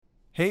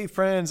Hey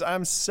friends,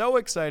 I'm so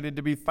excited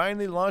to be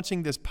finally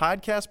launching this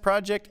podcast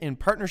project in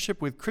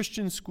partnership with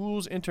Christian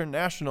Schools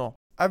International.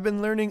 I've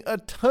been learning a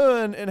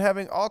ton and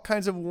having all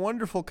kinds of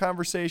wonderful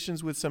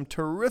conversations with some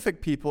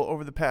terrific people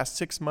over the past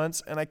 6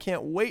 months, and I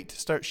can't wait to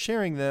start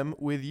sharing them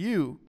with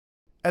you.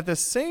 At the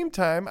same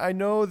time, I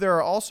know there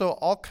are also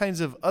all kinds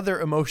of other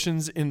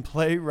emotions in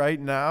play right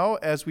now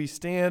as we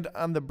stand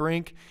on the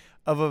brink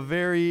of a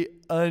very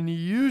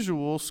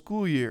unusual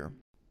school year.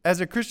 As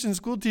a Christian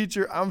school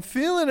teacher, I'm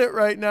feeling it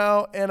right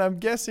now, and I'm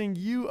guessing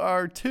you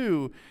are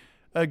too.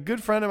 A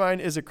good friend of mine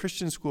is a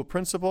Christian school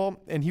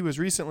principal, and he was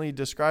recently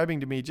describing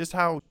to me just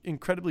how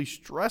incredibly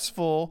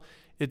stressful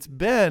it's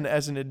been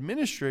as an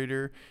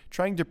administrator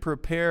trying to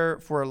prepare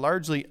for a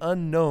largely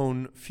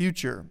unknown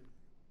future.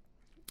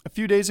 A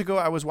few days ago,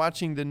 I was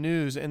watching the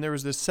news, and there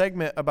was this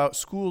segment about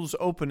schools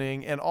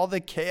opening and all the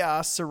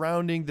chaos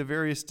surrounding the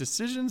various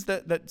decisions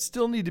that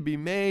still need to be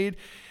made.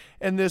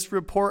 And this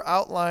report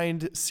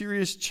outlined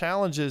serious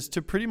challenges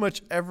to pretty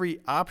much every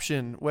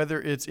option, whether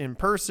it's in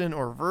person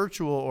or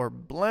virtual or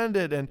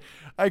blended. And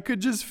I could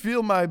just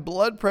feel my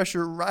blood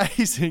pressure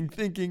rising,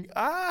 thinking,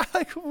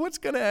 what's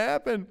going to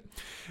happen?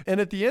 And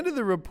at the end of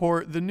the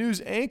report, the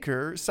news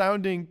anchor,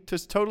 sounding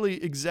just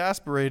totally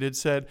exasperated,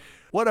 said,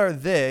 "What are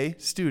they,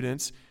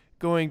 students,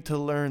 going to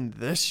learn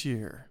this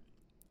year?"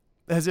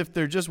 As if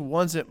there just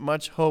wasn't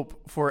much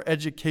hope for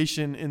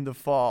education in the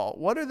fall.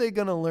 What are they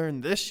going to learn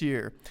this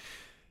year?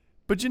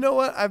 But you know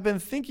what? I've been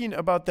thinking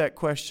about that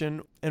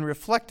question and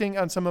reflecting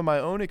on some of my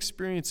own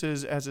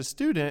experiences as a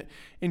student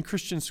in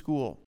Christian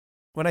school.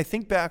 When I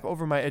think back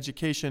over my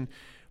education,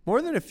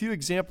 more than a few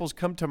examples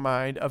come to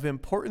mind of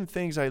important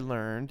things I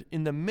learned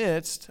in the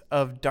midst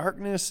of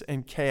darkness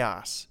and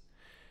chaos.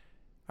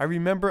 I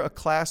remember a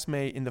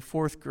classmate in the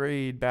 4th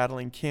grade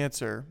battling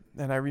cancer,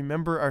 and I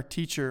remember our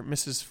teacher,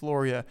 Mrs.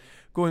 Floria,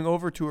 going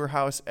over to her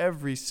house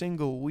every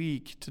single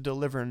week to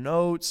deliver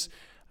notes,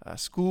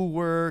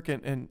 schoolwork,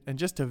 and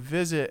just to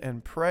visit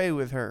and pray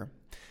with her.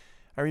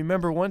 I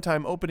remember one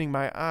time opening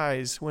my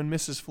eyes when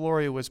Mrs.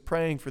 Floria was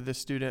praying for this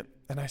student,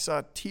 and I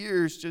saw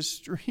tears just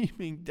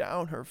streaming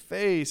down her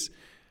face.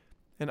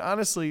 And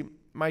honestly,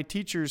 my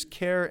teacher's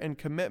care and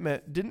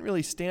commitment didn't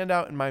really stand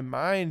out in my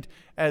mind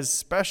as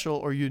special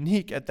or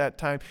unique at that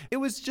time. It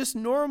was just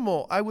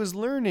normal. I was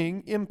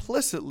learning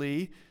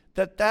implicitly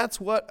that that's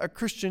what a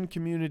Christian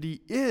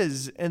community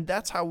is, and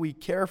that's how we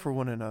care for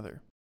one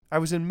another. I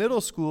was in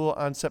middle school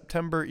on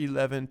September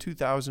 11,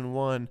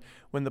 2001,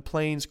 when the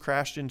planes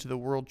crashed into the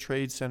World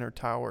Trade Center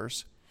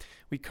towers.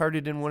 We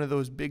carted in one of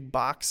those big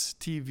box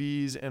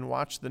TVs and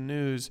watched the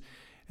news.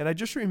 And I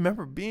just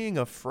remember being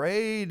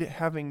afraid,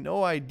 having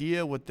no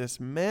idea what this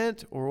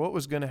meant or what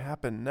was going to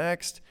happen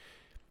next.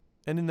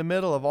 And in the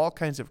middle of all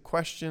kinds of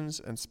questions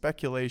and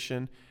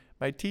speculation,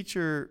 my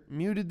teacher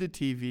muted the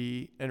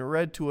TV and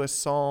read to us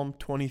Psalm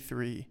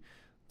 23.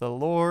 "The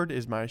Lord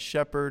is my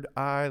shepherd,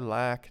 I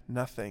lack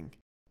nothing."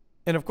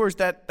 And of course,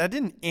 that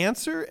didn't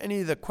answer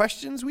any of the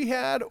questions we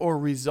had or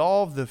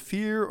resolve the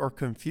fear or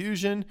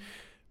confusion.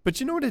 But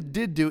you know what it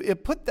did do?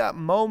 It put that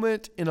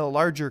moment in a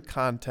larger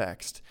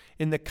context,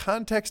 in the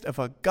context of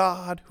a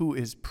God who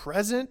is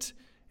present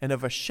and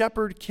of a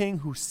shepherd king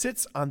who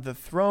sits on the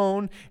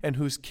throne and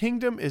whose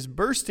kingdom is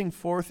bursting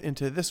forth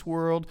into this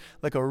world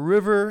like a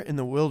river in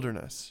the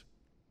wilderness.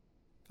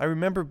 I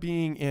remember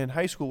being in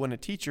high school when a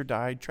teacher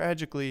died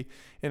tragically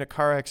in a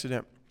car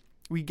accident.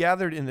 We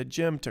gathered in the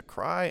gym to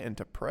cry and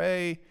to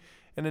pray,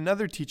 and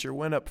another teacher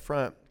went up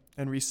front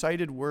and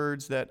recited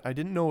words that I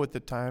didn't know at the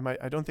time.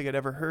 I don't think I'd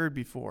ever heard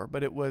before,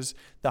 but it was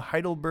the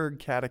Heidelberg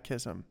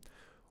Catechism.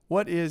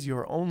 "What is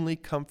your only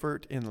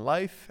comfort in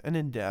life and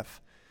in death?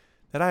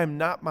 That I am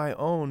not my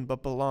own,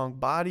 but belong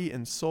body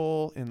and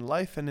soul in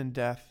life and in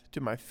death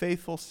to my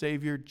faithful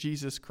Savior,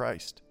 Jesus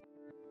Christ."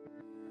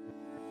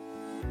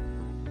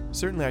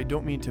 Certainly, I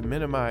don't mean to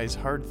minimize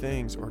hard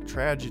things or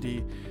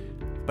tragedy,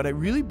 but I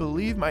really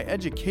believe my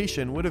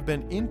education would have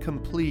been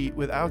incomplete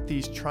without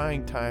these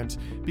trying times,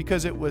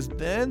 because it was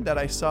then that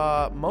I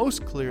saw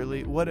most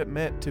clearly what it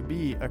meant to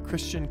be a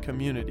Christian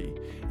community.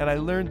 And I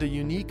learned the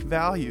unique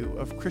value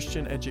of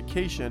Christian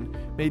education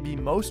maybe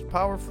most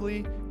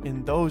powerfully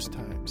in those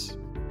times.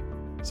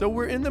 So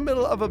we're in the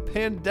middle of a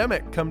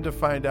pandemic, come to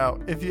find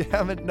out, if you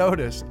haven't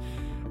noticed.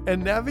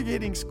 And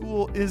navigating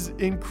school is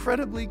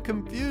incredibly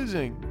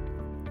confusing.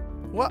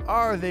 What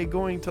are they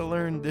going to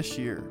learn this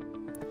year?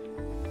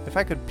 If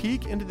I could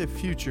peek into the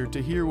future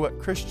to hear what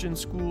Christian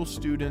school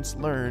students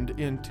learned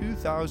in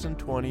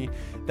 2020,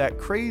 that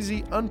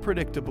crazy,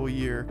 unpredictable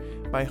year,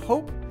 my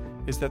hope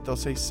is that they'll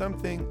say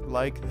something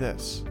like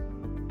this.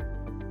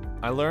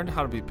 "I learned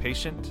how to be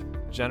patient,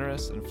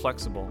 generous, and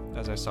flexible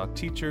as I saw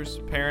teachers,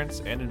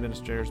 parents, and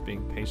administrators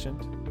being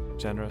patient,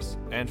 generous,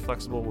 and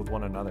flexible with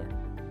one another.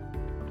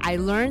 I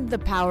learned the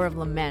power of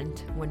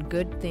lament when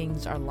good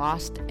things are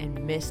lost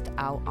and missed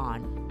out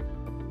on.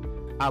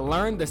 I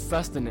learned the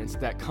sustenance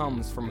that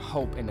comes from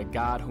hope in the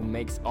God who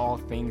makes all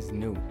things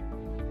new.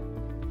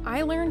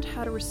 I learned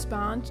how to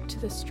respond to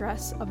the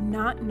stress of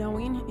not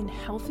knowing in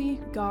healthy,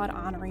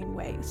 God-honoring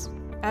ways.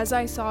 as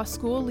I saw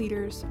school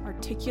leaders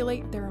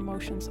articulate their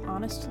emotions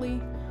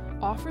honestly,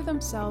 offer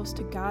themselves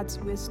to God's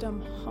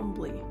wisdom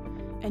humbly,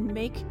 and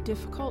make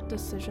difficult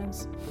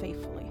decisions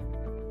faithfully.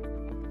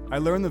 I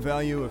learned the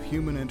value of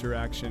human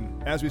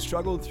interaction as we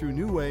struggled through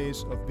new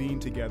ways of being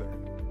together.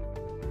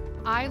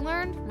 I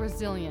learned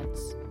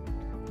resilience.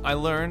 I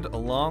learned,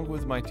 along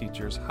with my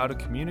teachers, how to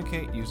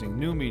communicate using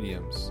new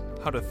mediums,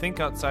 how to think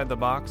outside the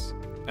box,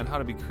 and how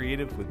to be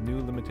creative with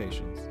new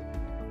limitations.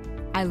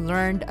 I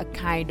learned a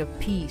kind of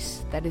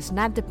peace that is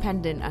not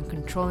dependent on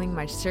controlling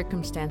my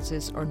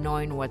circumstances or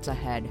knowing what's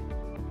ahead.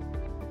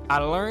 I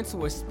learned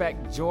to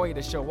expect joy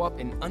to show up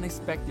in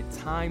unexpected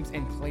times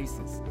and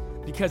places,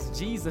 because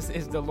Jesus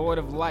is the Lord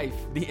of life,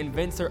 the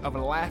inventor of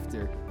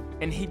laughter,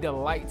 and he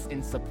delights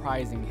in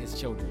surprising his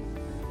children.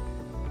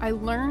 I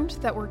learned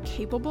that we're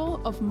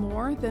capable of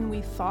more than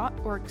we thought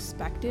or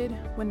expected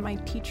when my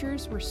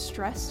teachers were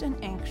stressed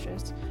and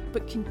anxious,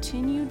 but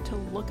continued to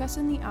look us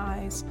in the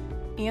eyes,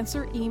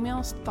 answer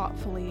emails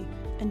thoughtfully,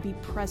 and be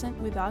present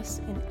with us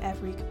in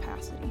every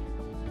capacity.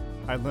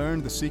 I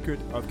learned the secret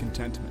of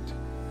contentment.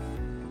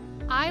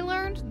 I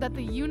learned that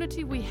the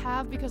unity we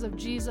have because of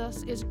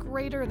Jesus is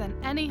greater than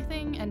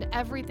anything and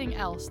everything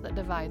else that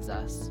divides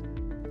us.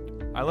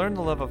 I learned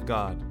the love of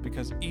God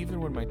because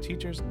even when my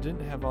teachers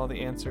didn't have all the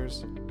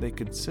answers, they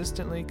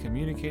consistently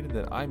communicated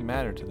that I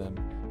mattered to them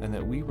and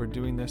that we were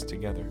doing this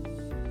together.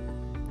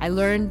 I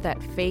learned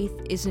that faith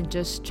isn't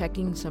just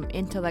checking some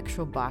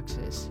intellectual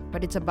boxes,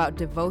 but it's about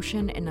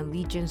devotion and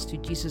allegiance to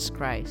Jesus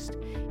Christ.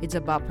 It's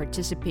about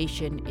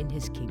participation in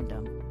his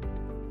kingdom.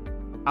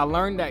 I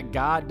learned that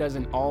God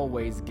doesn't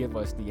always give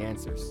us the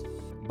answers,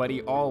 but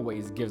he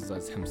always gives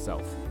us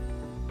himself.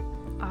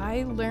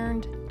 I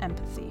learned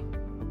empathy.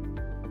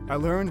 I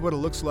learned what it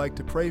looks like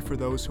to pray for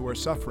those who are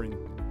suffering,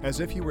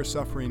 as if you were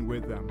suffering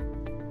with them.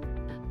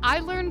 I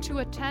learned to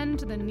attend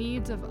to the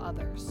needs of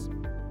others.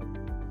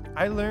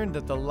 I learned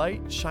that the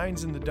light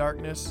shines in the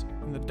darkness,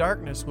 and the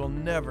darkness will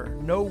never,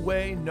 no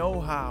way, no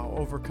how,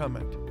 overcome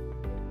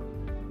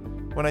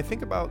it. When I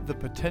think about the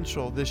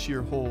potential this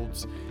year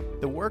holds,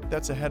 the work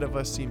that's ahead of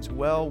us seems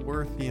well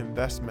worth the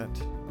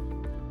investment.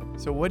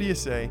 So what do you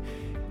say?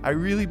 I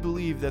really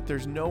believe that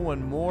there's no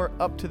one more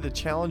up to the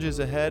challenges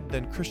ahead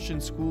than Christian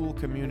school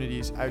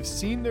communities. I've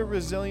seen their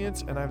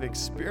resilience and I've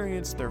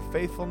experienced their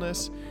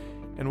faithfulness.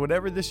 And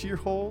whatever this year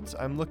holds,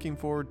 I'm looking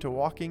forward to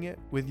walking it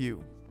with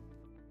you.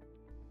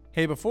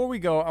 Hey, before we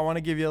go, I want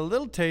to give you a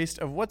little taste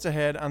of what's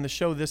ahead on the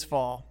show this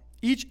fall.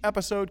 Each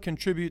episode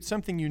contributes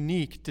something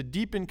unique to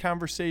deepen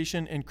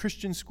conversation in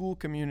Christian school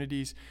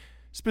communities.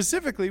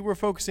 Specifically, we're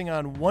focusing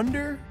on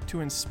wonder to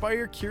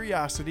inspire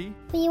curiosity.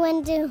 We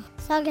went to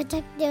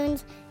Saugatuck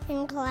Dunes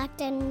and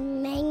collected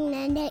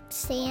magnetic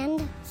sand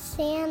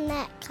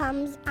that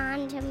comes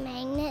onto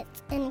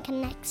magnets and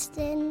connects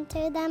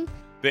into them.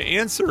 The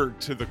answer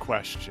to the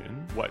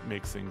question, what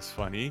makes things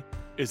funny,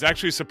 is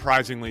actually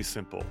surprisingly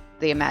simple.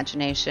 The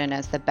imagination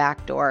as the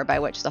back door by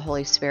which the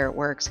Holy Spirit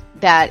works,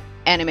 that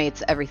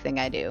animates everything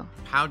I do.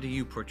 How do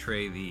you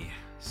portray the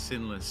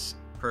sinless,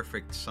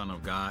 perfect Son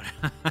of God?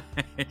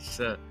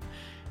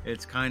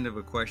 It's kind of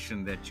a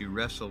question that you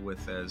wrestle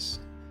with as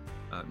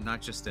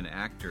not just an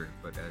actor,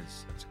 but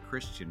as a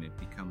Christian. It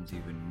becomes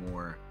even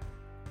more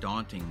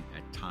daunting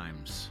at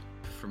times.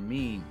 For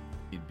me,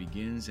 it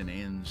begins and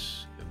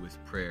ends with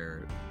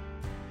prayer.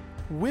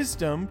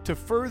 Wisdom to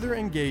further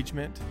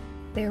engagement.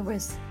 There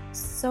was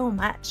so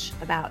much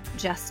about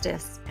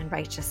justice and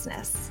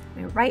righteousness,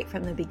 right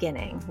from the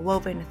beginning,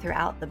 woven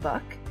throughout the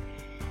book.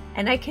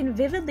 And I can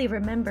vividly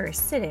remember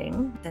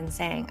sitting and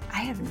saying, I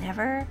have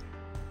never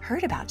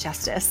heard about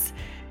justice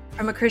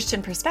from a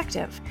Christian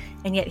perspective.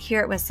 And yet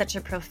here it was such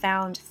a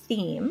profound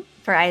theme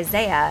for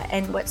Isaiah.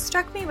 And what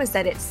struck me was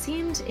that it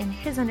seemed in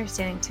his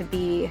understanding to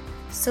be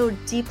so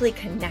deeply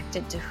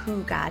connected to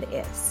who God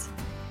is.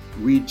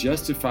 We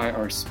justify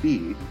our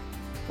speed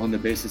on the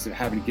basis of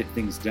having to get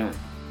things done.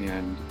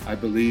 And I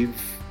believe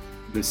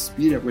the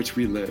speed at which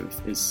we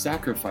live is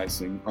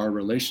sacrificing our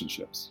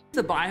relationships.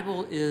 The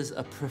Bible is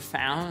a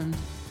profound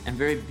and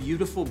very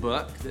beautiful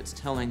book that's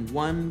telling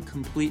one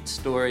complete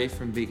story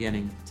from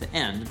beginning to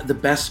end. The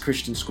best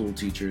Christian school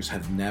teachers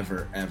have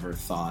never, ever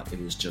thought it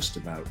was just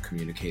about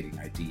communicating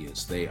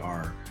ideas. They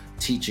are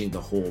teaching the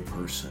whole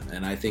person.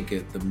 And I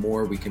think the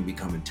more we can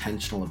become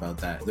intentional about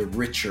that, the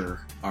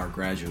richer our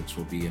graduates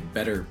will be and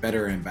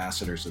better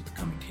ambassadors of the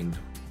coming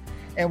kingdom.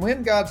 And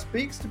when God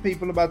speaks to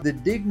people about the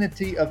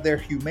dignity of their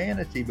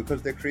humanity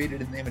because they're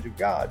created in the image of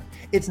God,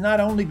 it's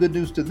not only good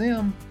news to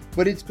them,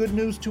 but it's good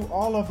news to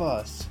all of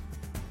us.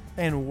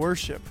 And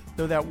worship,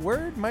 though that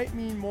word might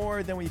mean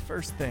more than we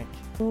first think.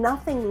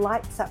 Nothing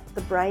lights up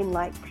the brain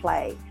like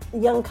play. A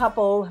young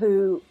couple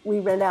who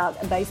we rent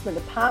out a basement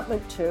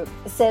apartment to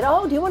said,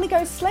 "Oh, do you want to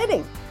go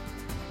sledding?"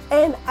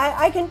 And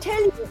I can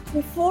tell you,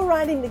 before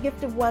writing The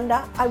Gift of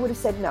Wonder, I would have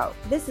said, no,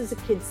 this is a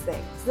kid's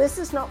thing. This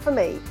is not for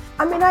me.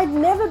 I mean, I'd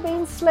never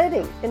been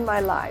sledding in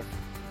my life.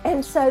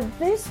 And so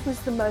this was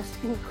the most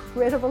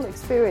incredible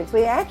experience.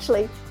 We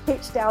actually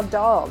hitched our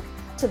dog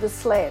to the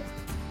sled.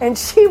 And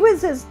she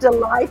was as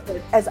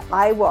delighted as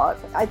I was.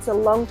 It's a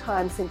long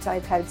time since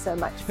I've had so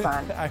much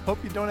fun. I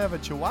hope you don't have a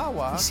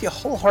chihuahua. You see, a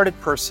wholehearted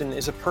person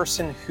is a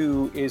person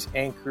who is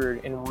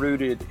anchored and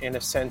rooted in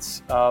a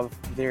sense of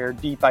their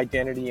deep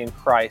identity in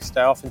Christ.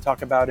 I often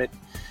talk about it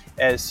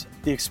as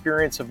the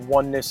experience of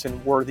oneness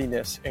and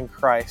worthiness in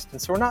Christ.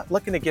 And so we're not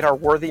looking to get our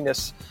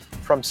worthiness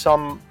from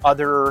some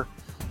other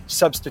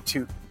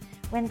substitute.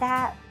 When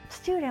that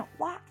student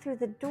walked through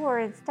the door,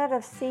 instead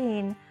of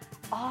seeing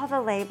all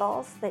the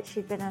labels that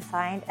she'd been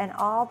assigned and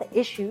all the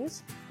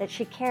issues that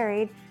she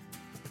carried,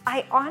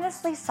 I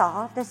honestly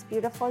saw this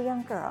beautiful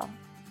young girl.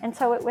 And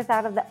so it was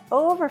out of the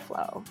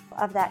overflow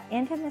of that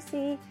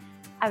intimacy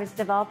I was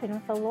developing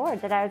with the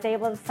Lord that I was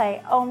able to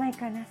say, oh my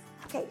goodness,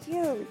 look at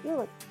you, you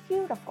look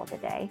beautiful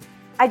today.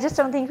 I just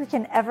don't think we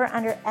can ever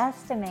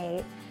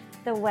underestimate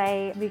the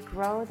way we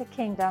grow the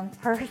kingdom,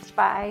 first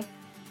by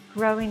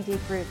growing deep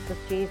roots with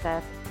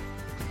Jesus.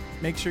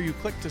 Make sure you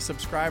click to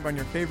subscribe on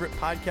your favorite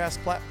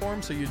podcast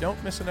platform so you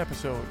don't miss an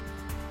episode.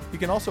 You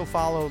can also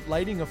follow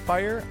Lighting a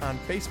Fire on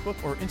Facebook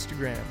or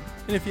Instagram.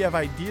 And if you have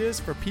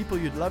ideas for people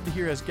you'd love to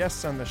hear as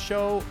guests on the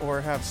show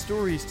or have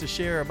stories to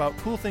share about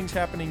cool things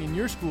happening in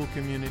your school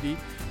community,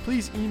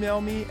 please email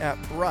me at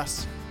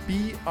bruss,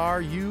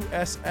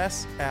 BRUSS,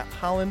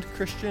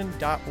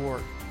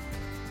 @hollandchristian.org.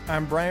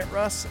 I'm Bryant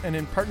Russ, and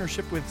in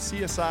partnership with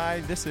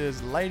CSI, this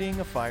is Lighting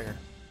a Fire.